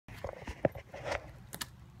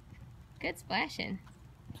Good splashing.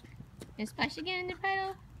 You splash again in the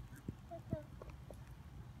puddle?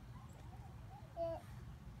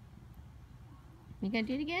 You gonna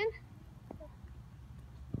do it again?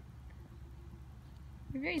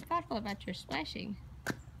 You're very thoughtful about your splashing.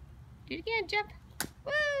 Do it again, jump!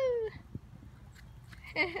 Woo!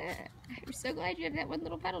 I'm so glad you have that one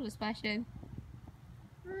little puddle to splash in.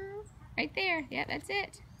 Right there. Yeah, that's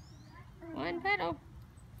it. One puddle.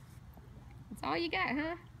 That's all you got,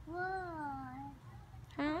 huh?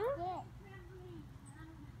 Huh?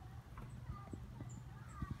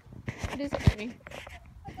 What is it, baby?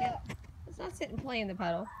 Yeah. Let's not sit and play in the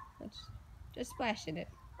puddle. Let's just splash in it.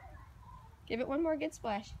 Give it one more good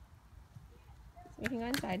splash. So we can go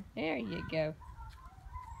inside. There you go.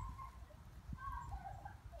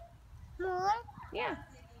 More? Yeah.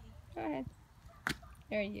 Go ahead.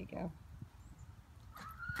 There you go.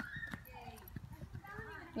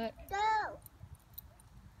 Look. Go.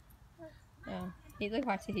 Oh, look,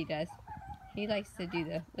 watch what he does. He likes to do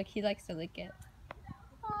the, look, he likes to lick it.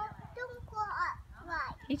 Don't go up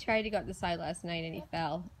right. He tried to go up the side last night and he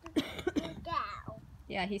fell. Down.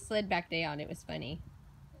 Yeah, he slid back down. It was funny.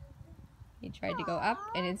 He tried to go up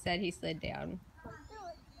and instead he slid down.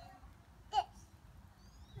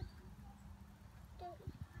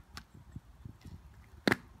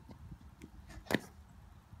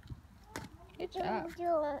 Good job.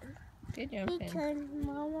 Good jumping.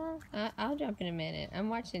 Mama. I'll jump in a minute. I'm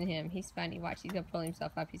watching him. He's funny. Watch, he's gonna pull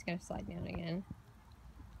himself up. He's gonna slide down again.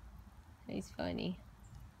 He's funny.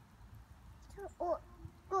 Go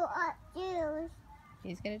up, you.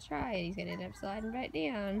 He's gonna try it. He's gonna end up sliding right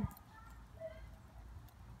down.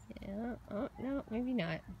 Yeah. Oh no, maybe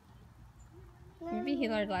not. Maybe he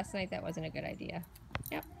learned last night that wasn't a good idea.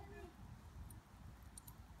 Yep.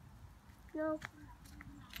 No.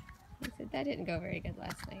 He said that didn't go very good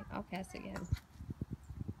last night. I'll pass again.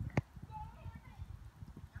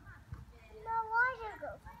 No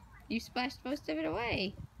water. You splashed most of it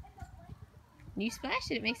away. When you splash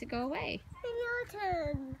it, it makes it go away. It's your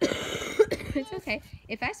turn. It's okay.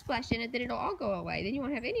 If I splash in it, then it'll all go away. Then you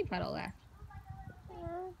won't have any puddle left.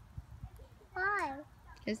 Why?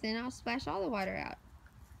 Because then I'll splash all the water out.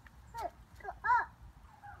 Go up.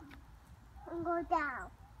 And go down.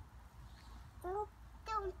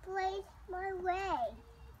 Don't place my way.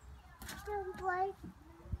 Don't place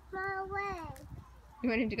my way. You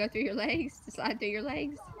want him to go through your legs? To slide through your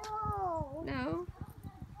legs? No. No?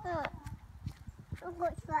 Look. It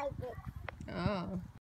looks like it. Oh.